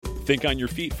Think on your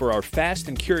feet for our Fast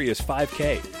and Curious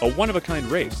 5K, a one-of-a-kind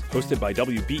race hosted by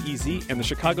WBEZ and the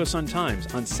Chicago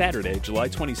Sun-Times on Saturday, July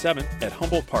 27th at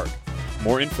Humboldt Park.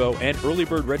 More info and early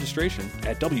bird registration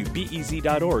at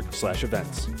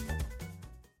wbez.org/events.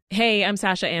 Hey, I'm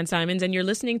Sasha Ann Simons, and you're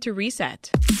listening to Reset.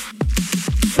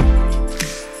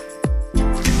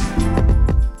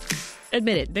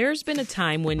 Admit it, there's been a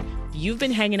time when you've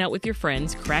been hanging out with your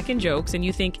friends, cracking jokes, and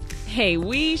you think, hey,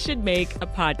 we should make a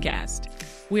podcast.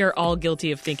 We are all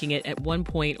guilty of thinking it at one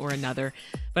point or another.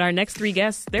 But our next three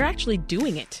guests, they're actually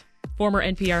doing it. Former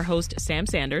NPR host Sam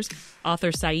Sanders,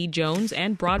 author Saeed Jones,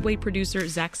 and Broadway producer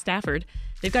Zach Stafford,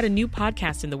 they've got a new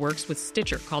podcast in the works with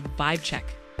Stitcher called Vibe Check.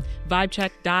 Vibe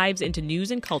Check dives into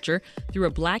news and culture through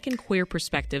a Black and queer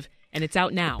perspective, and it's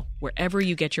out now wherever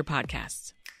you get your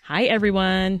podcasts. Hi,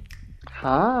 everyone.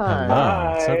 Hi.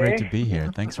 Hello. It's so great to be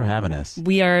here. Thanks for having us.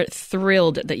 We are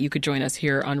thrilled that you could join us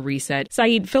here on Reset.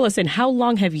 Saeed, fill us in. How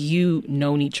long have you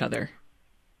known each other?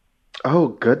 Oh,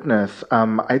 goodness.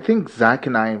 I think Zach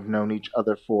and I have known each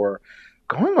other for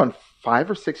going on 5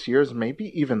 or 6 years,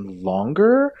 maybe even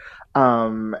longer.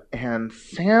 And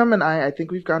Sam and I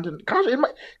think we've gone to,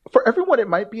 for everyone, it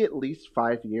might be at least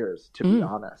 5 years, to be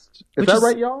honest. Is that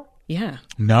right, y'all? Yeah.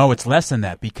 No, it's less than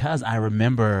that because I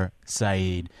remember,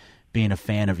 Saeed, being a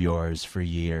fan of yours for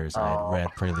years. I had read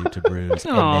Prelude to Bruise.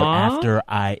 And then after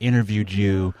I interviewed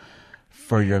you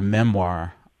for your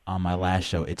memoir on my last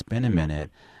show, It's Been a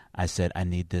Minute, I said, I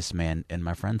need this man in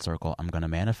my friend circle. I'm going to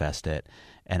manifest it.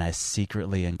 And I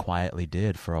secretly and quietly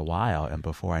did for a while. And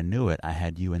before I knew it, I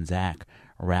had you and Zach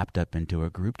wrapped up into a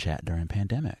group chat during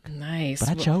pandemic. Nice. But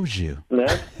I chose you.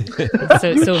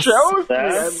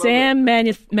 Sam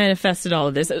manifested all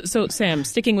of this. So, Sam,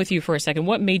 sticking with you for a second,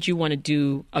 what made you want to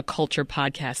do a culture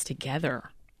podcast together?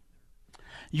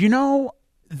 You know,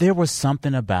 there was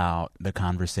something about the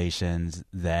conversations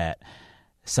that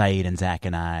Saeed and Zach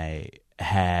and I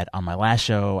had on my last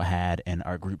show, had in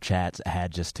our group chats,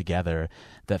 had just together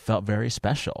that felt very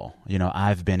special. You know,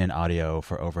 I've been in audio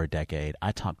for over a decade.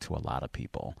 I talk to a lot of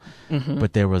people,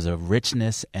 but there was a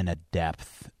richness and a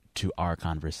depth to our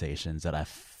conversations that I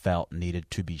felt needed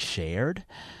to be shared.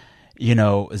 You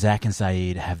know, Zach and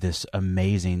Saeed have this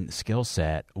amazing skill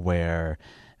set where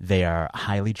they are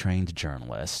highly trained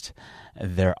journalists.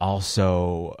 They're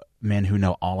also men who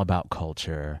know all about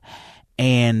culture.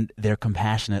 And they're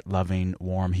compassionate, loving,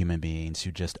 warm human beings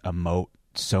who just emote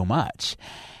so much.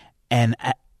 And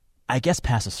I guess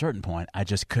past a certain point, I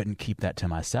just couldn't keep that to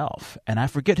myself. And I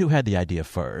forget who had the idea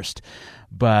first,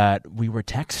 but we were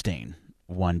texting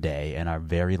one day in our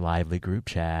very lively group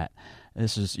chat.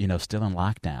 This is, you know, still in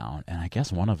lockdown. And I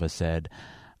guess one of us said,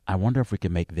 I wonder if we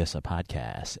could make this a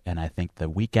podcast. And I think the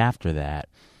week after that,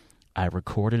 I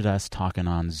recorded us talking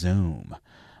on Zoom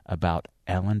about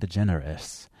Ellen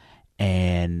DeGeneres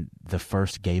and the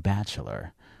first Gay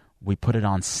Bachelor. We put it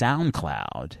on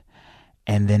SoundCloud,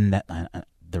 and then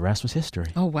the rest was history.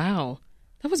 Oh, wow.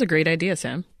 That was a great idea,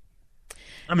 Sam.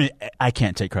 I mean, I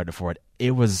can't take credit for it.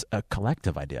 It was a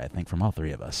collective idea, I think, from all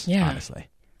three of us, honestly.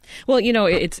 Well, you know,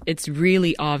 it's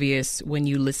really obvious when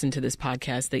you listen to this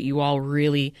podcast that you all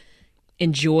really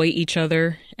enjoy each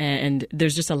other, and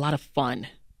there's just a lot of fun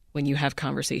when you have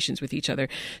conversations with each other.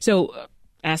 So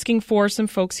asking for some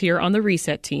folks here on the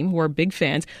Reset team who are big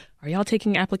fans, are y'all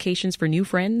taking applications for new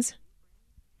friends?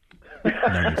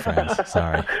 No new friends,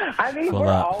 sorry. I mean, we're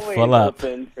always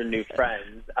open for new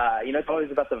friends. You know, it's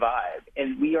always about the vibe.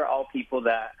 And we are all people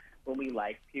that when we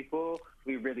like people,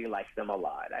 we really like them a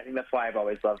lot. I think that's why I've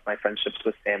always loved my friendships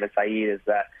with Sam and Saeed is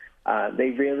that they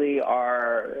really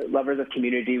are lovers of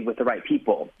community with the right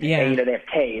people. Yeah. And, you know, they have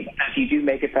taste. If you do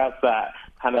make it past that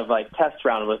kind of like test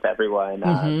round with everyone,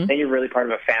 then you're really part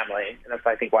of a family. And that's,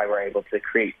 I think, why we're able to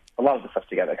create a lot of the stuff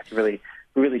together because we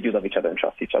really do love each other and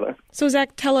trust each other. So,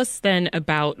 Zach, tell us then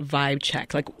about Vibe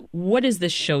Check. Like, what is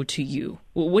this show to you?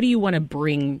 What do you want to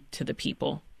bring to the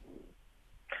people?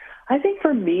 I think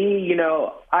for me, you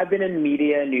know, I've been in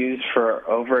media news for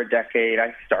over a decade.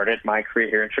 I started my career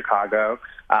here in Chicago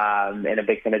and a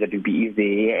big fan of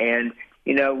WBEZ. And,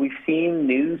 you know, we've seen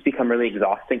news become really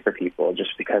exhausting for people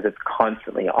just because it's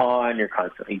constantly on, you're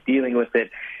constantly dealing with it.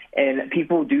 And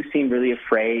people do seem really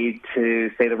afraid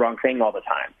to say the wrong thing all the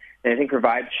time. And I think for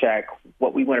Vibe Check,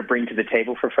 what we want to bring to the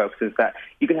table for folks is that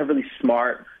you can have really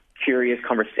smart, curious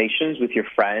conversations with your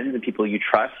friends and people you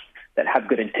trust that have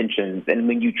good intentions. And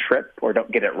when you trip or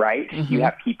don't get it right, you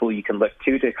have people you can look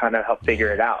to kind of help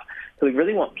figure it out. So we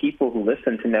really want people who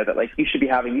listen to know that, like, you should be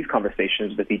having these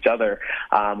conversations with each other,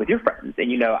 with your friends. And,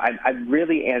 you know, I'm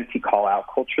really anti-call-out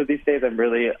culture these days. I'm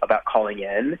really about calling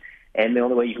in And the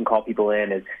only way you can call people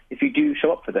in is if you do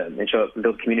show up for them and show up and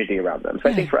build community around them. So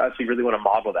I think for us, we really want to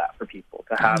model that for people,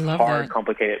 to have hard,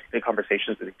 complicated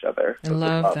conversations with each other. I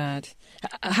love that.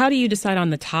 How do you decide on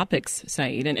the topics,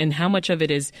 Saeed, and how much of it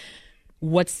is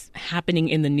what's happening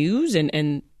in the news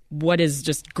and what is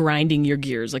just grinding your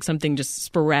gears, like something just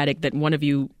sporadic that one of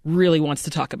you really wants to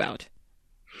talk about?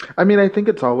 I mean, I think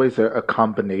it's always a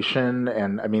combination.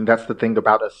 And I mean, that's the thing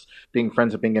about us being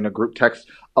friends and being in a group text.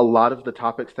 A lot of the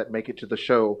topics that make it to the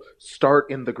show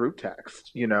start in the group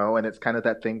text, and it's kind of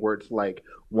that thing where it's like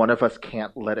one of us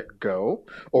can't let it go,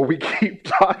 or we keep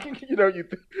talking,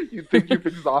 you think you've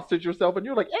exhausted yourself and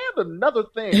you're like, and another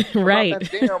thing right. about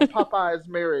that damn Popeye's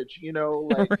marriage,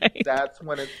 right. That's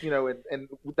when it's, and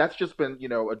that's just been,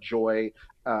 a joy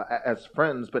as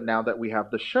friends. But now that we have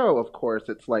the show, of course,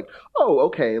 it's like, oh,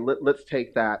 okay, let's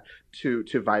take that to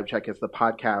Vibe Check as the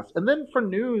podcast. And then for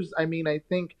news, I mean, I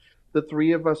think the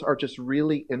three of us are just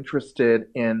really interested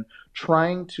in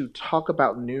trying to talk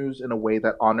about news in a way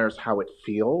that honors how it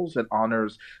feels and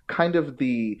honors kind of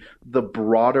the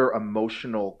broader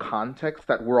emotional context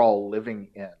that we're all living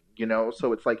in.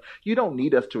 So it's like, you don't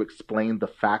need us to explain the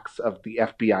facts of the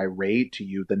FBI raid to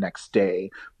you the next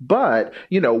day, but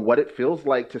what it feels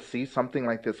like to see something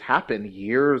like this happen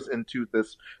years into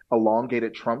this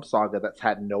elongated Trump saga that's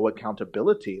had no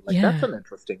accountability. That's an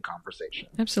interesting conversation.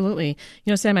 Absolutely.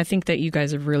 Sam, I think that you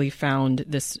guys have really found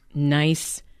this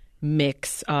nice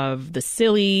mix of the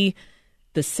silly,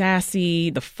 the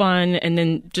sassy, the fun, and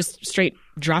then just straight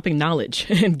dropping knowledge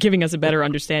and giving us a better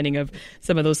understanding of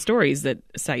some of those stories that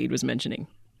Saeed was mentioning,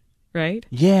 right?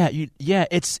 Yeah,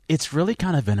 it's really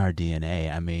kind of in our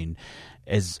DNA. I mean,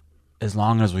 as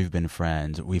long as we've been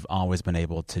friends, we've always been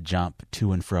able to jump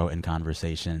to and fro in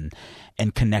conversation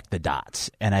and connect the dots.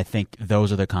 And I think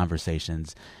those are the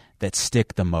conversations that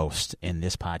stick the most in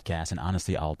this podcast and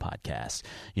honestly all podcasts.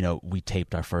 We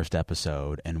taped our first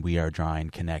episode and we are drawing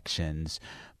connections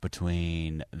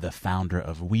between the founder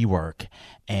of WeWork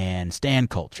and Stan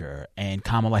Culture and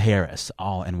Kamala Harris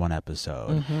all in one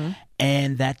episode. Mm-hmm.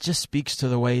 And that just speaks to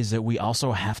the ways that we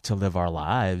also have to live our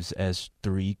lives as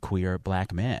three queer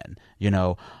Black men.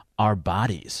 Our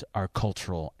bodies are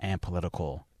cultural and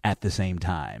political at the same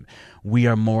time. We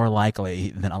are more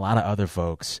likely than a lot of other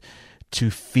folks to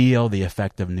feel the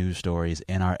effect of news stories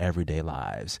in our everyday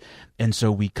lives. And so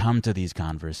we come to these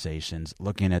conversations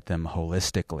looking at them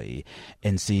holistically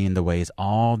and seeing the ways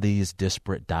all these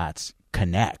disparate dots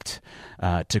connect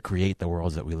to create the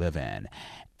worlds that we live in.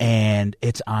 And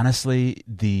it's honestly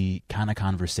the kind of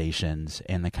conversations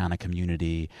and the kind of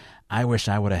community I wish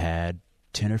I would have had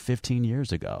 10 or 15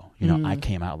 years ago. I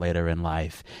came out later in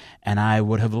life, and I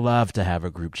would have loved to have a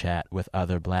group chat with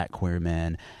other Black queer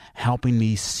men helping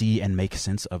me see and make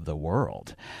sense of the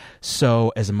world.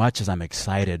 So as much as I'm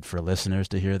excited for listeners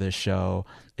to hear this show,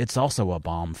 it's also a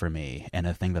balm for me and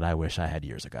a thing that I wish I had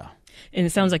years ago. And it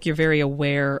sounds like you're very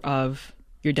aware of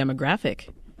your demographic,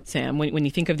 Sam. When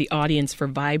you think of the audience for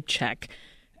Vibe Check,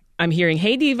 I'm hearing,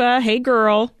 hey, diva, hey,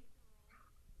 girl.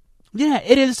 Yeah,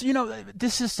 it is.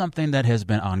 This is something that has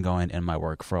been ongoing in my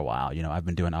work for a while. I've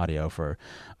been doing audio for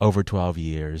over 12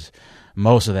 years.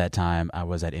 Most of that time I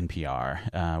was at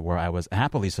NPR, where I was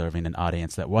happily serving an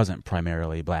audience that wasn't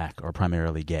primarily Black or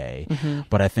primarily gay. Mm-hmm.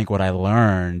 But I think what I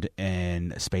learned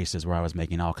in spaces where I was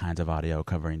making all kinds of audio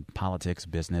covering politics,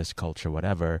 business, culture,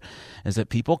 whatever, is that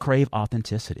people crave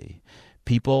authenticity.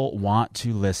 People want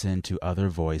to listen to other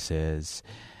voices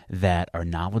that are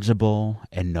knowledgeable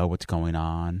and know what's going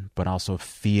on, but also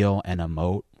feel and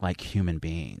emote like human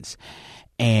beings.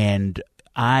 And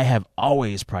I have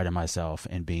always prided myself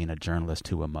in being a journalist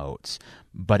who emotes.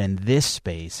 But in this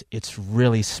space, it's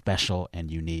really special and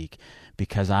unique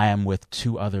because I am with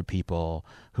two other people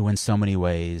who in so many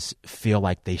ways feel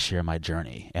like they share my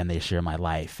journey and they share my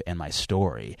life and my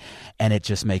story. And it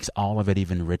just makes all of it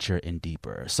even richer and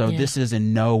deeper. So This is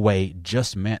in no way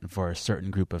just meant for a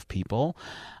certain group of people.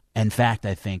 In fact,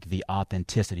 I think the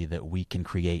authenticity that we can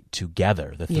create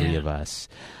together, the three of us,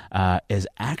 is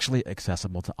actually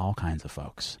accessible to all kinds of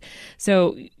folks.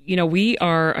 So, we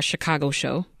are a Chicago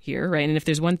show here, right? And if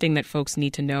there's one thing that folks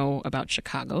need to know about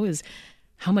Chicago is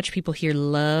how much people here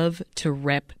love to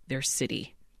rep their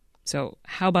city. So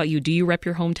how about you? Do you rep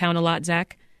your hometown a lot,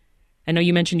 Zach? I know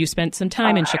you mentioned you spent some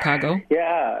time in Chicago.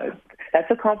 Yeah, that's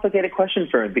a complicated question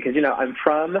for me because, I'm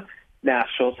from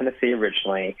Nashville, Tennessee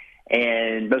originally.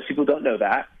 And most people don't know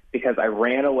that because I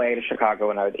ran away to Chicago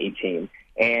when I was 18.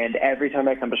 And every time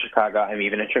I come to Chicago, I'm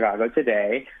even in Chicago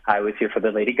today. I was here for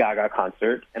the Lady Gaga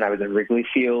concert, and I was in Wrigley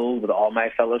Field with all my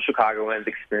fellow Chicagoans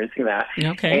experiencing that.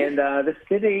 Okay. And the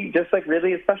city just like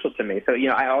really is special to me. So, you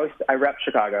know, I rep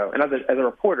Chicago. And as a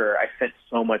reporter, I spent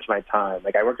so much of my time.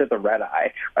 Like, I worked at the Red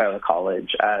Eye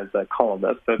College as a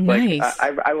columnist. So it's nice.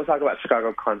 I will talk about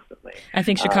Chicago constantly. I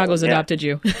think Chicago's adopted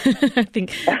you. I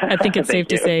think it's safe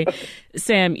to say.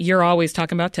 Sam, you're always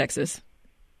talking about Texas.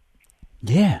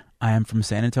 Yeah, I am from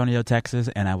San Antonio, Texas,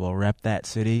 and I will rep that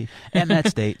city and that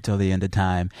state till the end of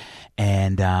time.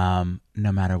 And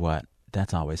no matter what,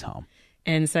 that's always home.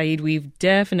 And Saeed, we've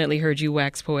definitely heard you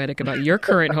wax poetic about your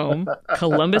current home,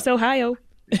 Columbus, Ohio.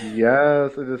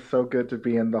 Yes, it is so good to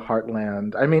be in the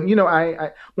heartland. I mean, you know,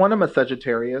 I'm a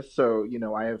Sagittarius, so, you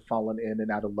know, I have fallen in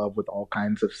and out of love with all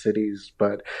kinds of cities,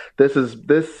 but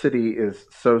this city is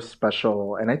so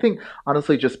special. And I think,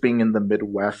 honestly, just being in the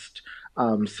Midwest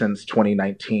since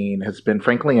 2019 has been,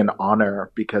 frankly, an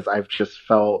honor, because I've just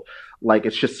felt like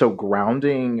it's just so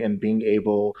grounding, and being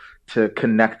able to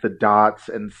connect the dots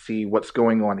and see what's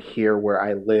going on here where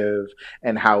I live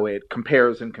and how it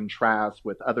compares and contrasts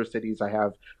with other cities I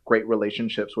have great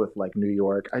relationships with, like New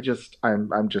York.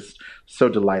 I'm just so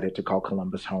delighted to call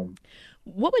Columbus home.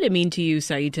 What would it mean to you,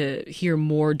 Saeed, to hear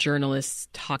more journalists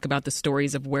talk about the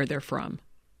stories of where they're from?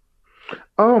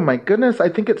 Oh my goodness, I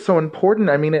think it's so important.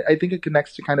 I mean, I think it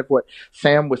connects to kind of what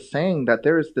Sam was saying, that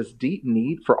there is this deep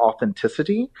need for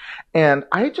authenticity. And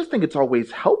I just think it's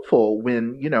always helpful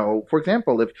when, you know, for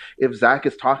example, if Zach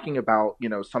is talking about, you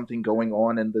know, something going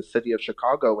on in the city of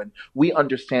Chicago, and we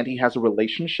understand he has a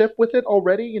relationship with it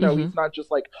already, you know, he's not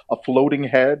just like a floating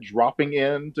head dropping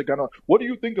in to kind of, what do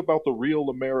you think about the real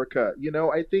America? You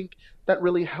know, I think that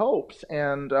really helps.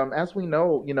 And as we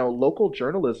know, you know, local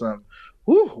journalism,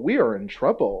 we are in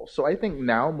trouble. So I think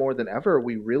now more than ever,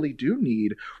 we really do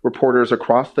need reporters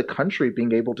across the country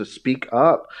being able to speak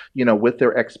up, you know, with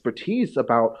their expertise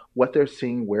about what they're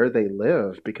seeing where they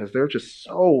live, because there are just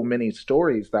so many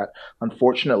stories that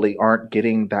unfortunately aren't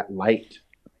getting that light.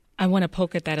 I want to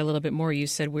poke at that a little bit more. You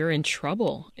said we're in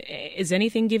trouble. Is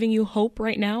anything giving you hope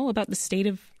right now about the state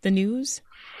of the news?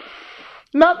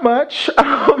 Not much.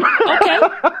 Okay.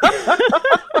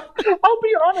 I'll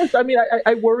be honest. I mean,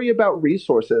 I worry about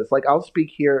resources. Like, I'll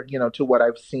speak here, you know, to what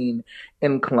I've seen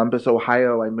in Columbus,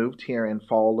 Ohio. I moved here in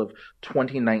fall of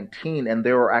 2019, and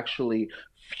there were actually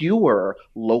fewer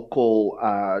local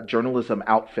journalism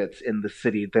outfits in the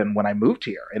city than when I moved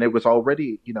here, and it was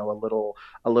already, you know,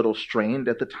 a little strained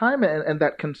at the time, and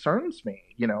that concerns me,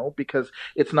 you know, because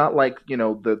it's not like, you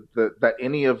know, that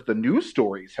any of the news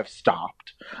stories have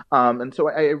stopped, and so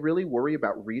I really worry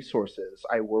about resources.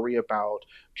 I worry about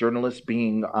journalists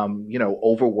being, you know,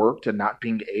 overworked and not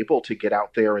being able to get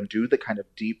out there and do the kind of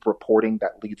deep reporting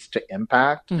that leads to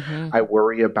impact. I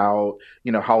worry about,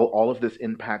 you know, how all of this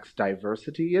impacts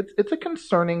diversity. It's a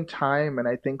concerning time, and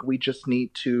I think we just need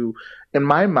to, in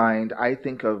my mind, I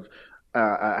think of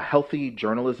a healthy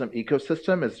journalism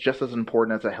ecosystem is just as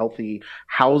important as a healthy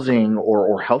housing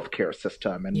or healthcare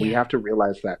system, and we have to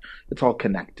realize that it's all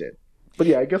connected. But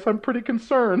yeah, I guess I'm pretty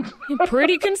concerned.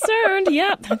 Pretty concerned.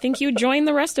 Yep. I think you join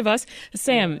the rest of us.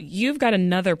 Sam, you've got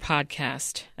another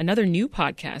podcast, another new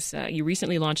podcast. You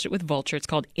recently launched it with Vulture. It's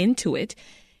called Into It.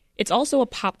 It's also a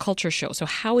pop culture show. So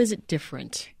how is it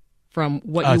different from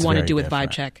what you want to do with Vibe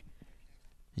Check?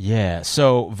 Yeah,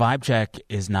 so Vibe Check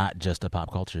is not just a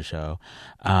pop culture show.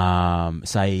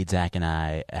 Saeed, Zach, and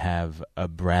I have a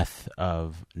breadth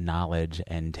of knowledge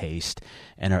and taste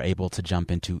and are able to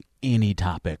jump into any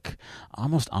topic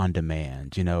almost on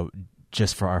demand. You know,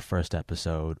 just for our first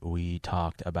episode, we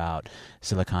talked about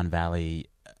Silicon Valley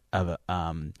of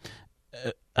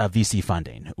VC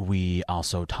funding. We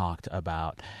also talked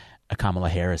about Kamala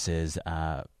Harris's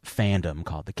fandom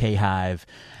called the K-Hive,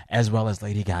 as well as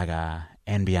Lady Gaga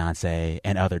and Beyonce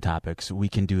and other topics. We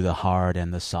can do the hard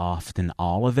and the soft and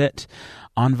all of it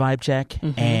on Vibe Check.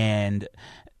 And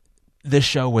this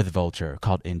show with Vulture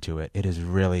called Into It, it is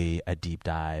really a deep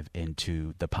dive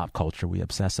into the pop culture we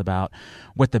obsess about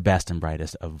with the best and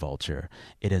brightest of Vulture.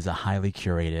 It is a highly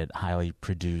curated, highly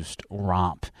produced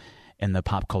romp in the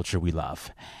pop culture we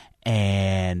love.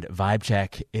 And Vibe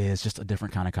Check is just a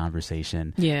different kind of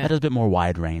conversation that is a bit more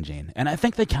wide-ranging. And I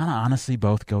think they kind of honestly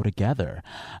both go together.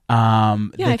 They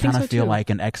kind of feel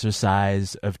like an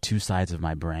exercise of two sides of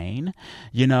my brain,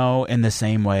 you know, in the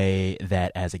same way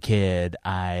that as a kid,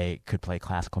 I could play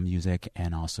classical music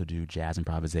and also do jazz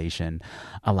improvisation.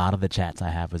 A lot of the chats I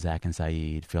have with Zach and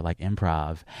Saeed feel like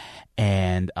improv.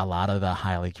 And a lot of the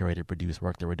highly curated produced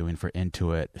work that we're doing for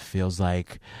Into It feels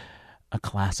like a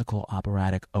classical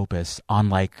operatic opus on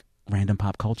like Random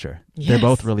Pop Culture. Yes. They're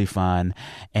both really fun.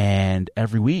 And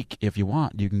every week, if you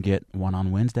want, you can get one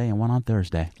on Wednesday and one on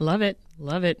Thursday. Love it.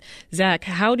 Love it. Zach,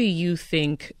 how do you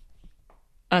think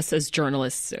us as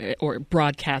journalists or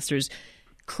broadcasters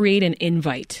create an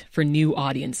invite for new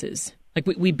audiences? Like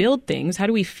we build things. How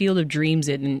do we field of dreams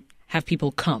it and have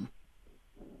people come?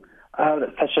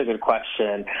 That's such a good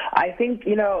question. I think,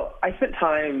 I spent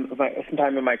some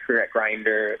time in my career at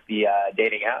Grindr, the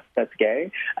dating app that's gay,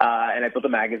 and I built a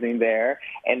magazine there.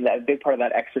 And a big part of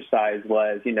that exercise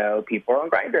was, people are on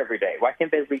Grindr every day. Why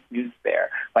can't they read news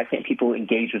there? Why can't people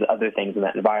engage with other things in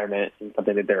that environment and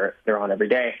something that they're on every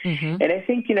day? Mm-hmm. And I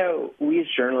think, we as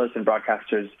journalists and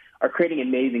broadcasters are creating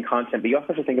amazing content, but you also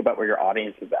have to think about where your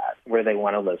audience is at, where they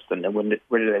want to listen, and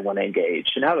where do they want to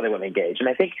engage, and how do they want to engage. And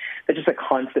I think there's just a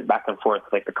constant back and forth,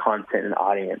 like the content and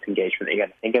audience engagement that you got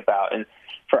to think about. And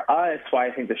for us, why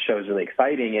I think this show is really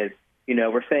exciting is,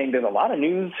 we're saying there's a lot of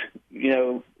news,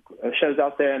 shows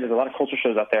out there, and there's a lot of culture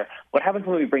shows out there. What happens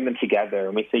when we bring them together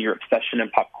and we say your obsession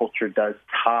in pop culture does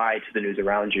tie to the news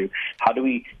around you? How do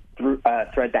we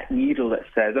thread that needle that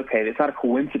says, okay, it's not a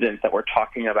coincidence that we're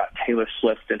talking about Taylor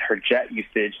Swift and her jet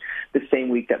usage the same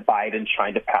week that Biden's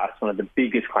trying to pass one of the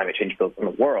biggest climate change bills in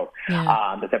the world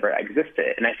that's ever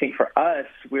existed. And I think for us,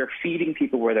 we're feeding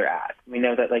people where they're at. We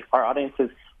know that our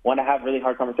audiences want to have really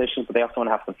hard conversations, but they also want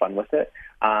to have some fun with it.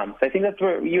 So I think that's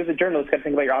where you as a journalist got to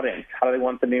think about your audience. How do they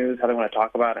want the news? How do they want to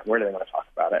talk about it? Where do they want to talk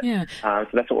about it? Yeah. So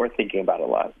that's what we're thinking about a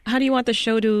lot. How do you want the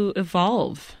show to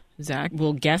evolve, Zach?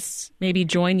 Will guests maybe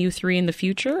join you three in the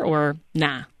future, or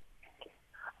nah?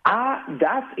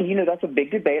 That's a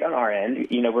big debate on our end.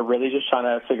 We're really just trying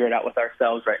to figure it out with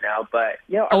ourselves right now. But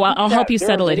I'll help you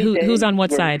settle it. Who's on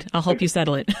what side? I'll help you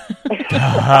settle it.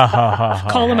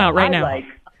 Call them out right now.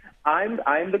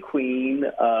 I'm the queen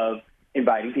of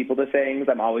inviting people to things.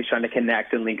 I'm always trying to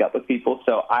connect and link up with people.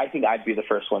 So I think I'd be the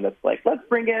first one that's like, let's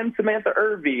bring in Samantha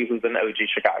Irby, who's an OG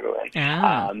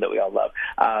Chicagoan that we all love.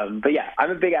 But yeah, I'm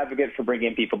a big advocate for bringing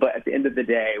in people. But at the end of the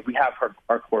day, we have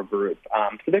our core group.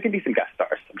 So there can be some guest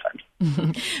stars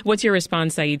sometimes. What's your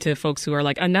response, Saeed, to folks who are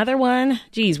like, another one?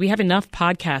 Geez, we have enough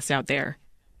podcasts out there.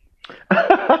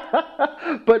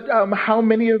 But how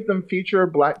many of them feature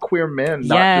Black queer men,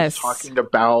 not just talking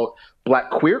about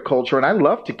Black queer culture? And I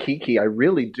love to kiki, I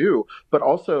really do. But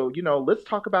also, let's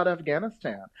talk about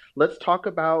Afghanistan. Let's talk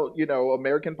about,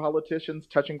 American politicians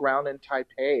touching ground in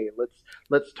Taipei.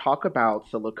 Let's talk about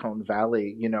Silicon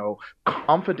Valley,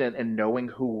 confident in knowing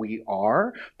who we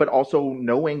are, but also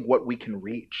knowing what we can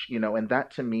reach, and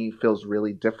that to me feels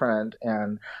really different.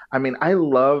 And I mean, I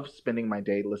love spending my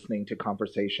day listening to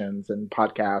conversations and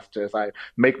podcasts as I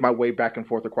make my way back and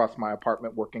forth across my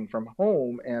apartment working from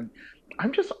home. And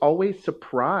I'm just always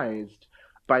surprised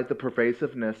by the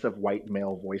pervasiveness of white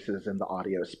male voices in the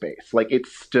audio space. It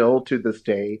still to this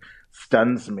day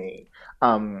stuns me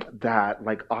that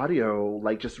audio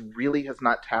just really has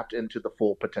not tapped into the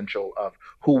full potential of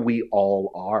who we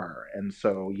all are. And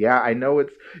so, yeah, I know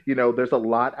it's, there's a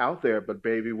lot out there, but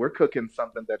baby, we're cooking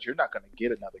something that you're not going to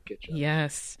get in another kitchen.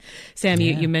 Yes. Sam,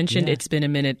 you mentioned It's Been a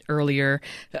Minute earlier.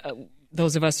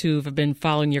 Those of us who have been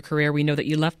following your career, we know that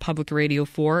you left public radio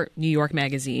for New York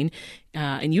Magazine,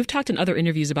 and you've talked in other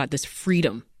interviews about this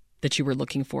freedom that you were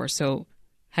looking for. So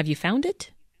have you found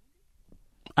it?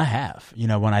 I have.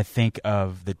 When I think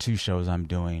of the two shows I'm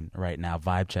doing right now,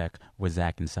 Vibe Check with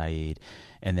Zach and Saeed,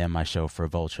 and then my show for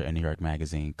Vulture and New York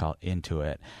Magazine called Into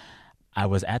It, I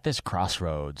was at this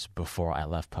crossroads before I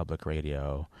left public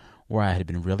radio where I had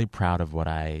been really proud of what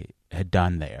I had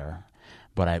done there.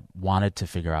 But I wanted to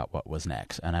figure out what was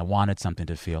next, and I wanted something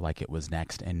to feel like it was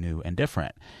next and new and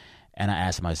different. And I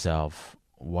asked myself,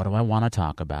 what do I want to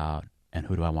talk about, and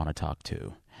who do I want to talk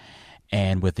to?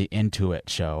 And with the Into It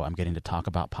show, I'm getting to talk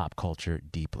about pop culture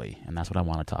deeply, and that's what I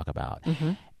want to talk about.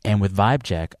 Mm-hmm. And with Vibe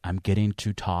Check, I'm getting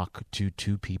to talk to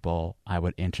two people I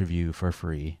would interview for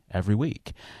free every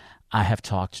week. I have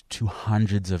talked to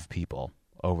hundreds of people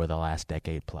over the last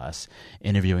decade plus,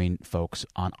 interviewing folks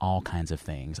on all kinds of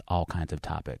things, all kinds of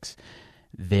topics.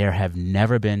 There have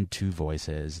never been two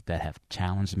voices that have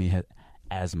challenged me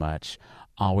as much,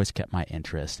 always kept my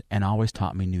interest, and always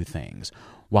taught me new things,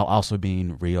 while also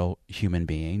being real human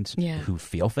beings who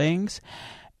feel things.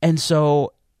 And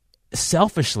so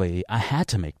selfishly, I had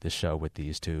to make this show with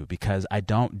these two because I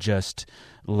don't just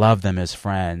love them as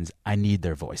friends. I need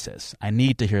their voices. I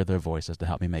need to hear their voices to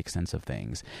help me make sense of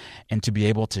things. And to be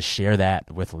able to share that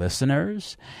with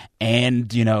listeners and,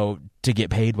 to get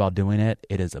paid while doing it,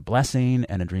 it is a blessing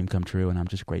and a dream come true. And I'm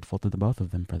just grateful to the both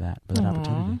of them for that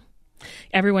opportunity.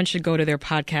 Everyone should go to their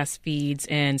podcast feeds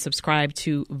and subscribe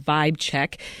to Vibe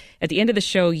Check. At the end of the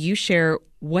show, you share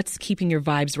what's keeping your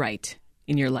vibes right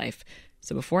in your life.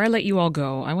 So before I let you all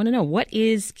go, I want to know, what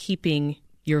is keeping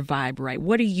your vibe right?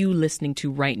 What are you listening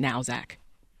to right now, Zach?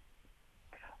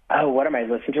 Oh, what am I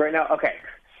listening to right now? Okay,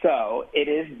 so it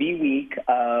is the week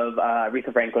of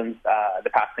Aretha Franklin's, the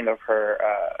passing of her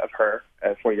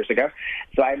 4 years ago.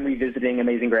 So I'm revisiting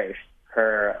Amazing Grace,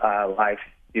 her live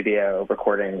studio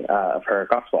recording of her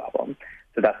gospel album.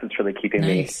 So that's what's really keeping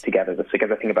me together this week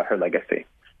as I think about her legacy.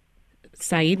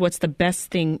 Saeed, what's the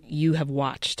best thing you have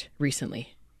watched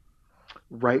recently?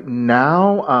 Right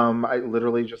now, I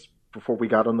literally just, before we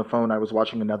got on the phone, I was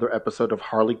watching another episode of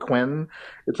Harley Quinn.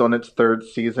 It's on its third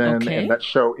season, and that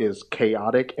show is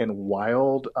chaotic and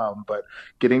wild. But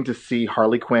getting to see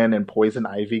Harley Quinn and Poison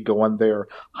Ivy go on their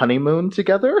honeymoon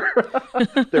together,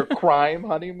 their crime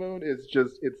honeymoon, it's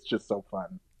just so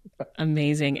fun.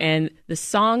 Amazing. And the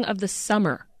song of the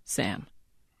summer, Sam.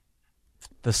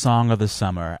 The song of the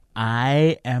summer.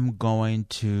 I am going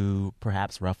to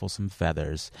perhaps ruffle some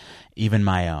feathers, even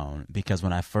my own, because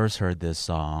when I first heard this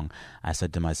song, I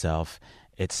said to myself,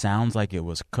 it sounds like it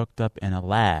was cooked up in a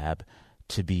lab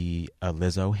to be a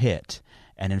Lizzo hit.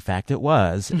 And in fact, it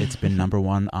was. It's been number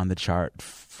one on the chart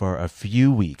for a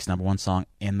few weeks, number one song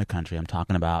in the country. I'm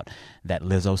talking about that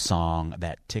Lizzo song,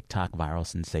 that TikTok viral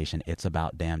sensation, It's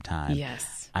About Damn Time.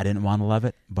 Yes. I didn't want to love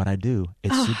it, but I do.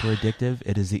 It's super addictive.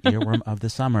 It is the earworm of the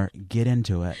summer. Get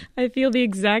into it. I feel the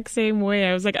exact same way.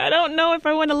 I was like, I don't know if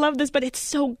I want to love this, but it's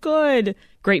so good.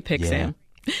 Great pick, Sam.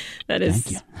 That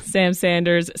is Sam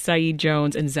Sanders, Saeed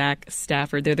Jones, and Zach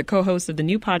Stafford. They're the co-hosts of the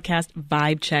new podcast,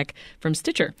 Vibe Check, from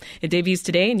Stitcher. It debuts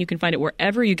today, and you can find it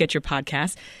wherever you get your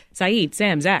podcasts. Saeed,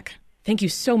 Sam, Zach, thank you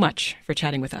so much for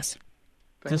chatting with us.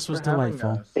 This was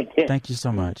delightful. Thank you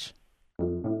so much.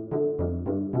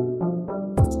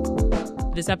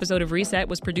 This episode of Reset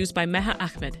was produced by Meha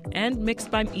Ahmed and mixed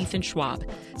by Ethan Schwab.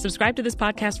 Subscribe to this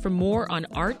podcast for more on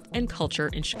art and culture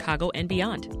in Chicago and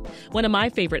beyond. One of my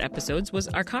favorite episodes was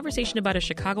our conversation about a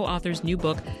Chicago author's new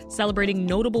book celebrating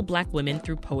notable Black women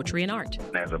through poetry and art.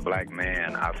 As a Black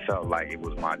man, I felt like it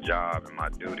was my job and my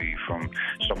duty, from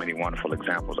so many wonderful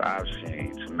examples I've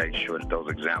seen, to make sure that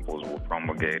those examples were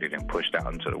promulgated and pushed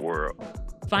out into the world.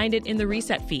 Find it in the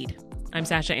Reset feed. I'm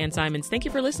Sasha Ann Simons. Thank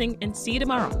you for listening, and see you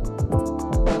tomorrow.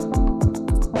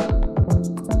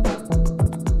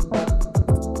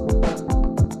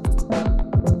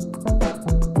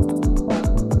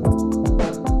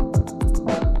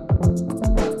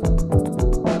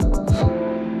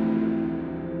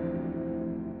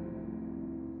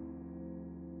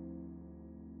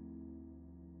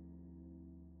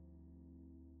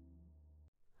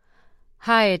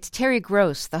 Hi, it's Terry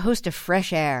Gross, the host of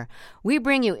Fresh Air. We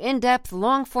bring you in-depth,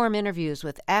 long-form interviews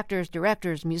with actors,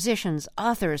 directors, musicians,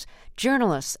 authors,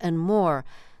 journalists, and more.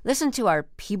 Listen to our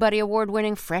Peabody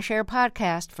Award-winning Fresh Air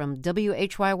podcast from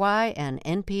WHYY and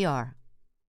NPR.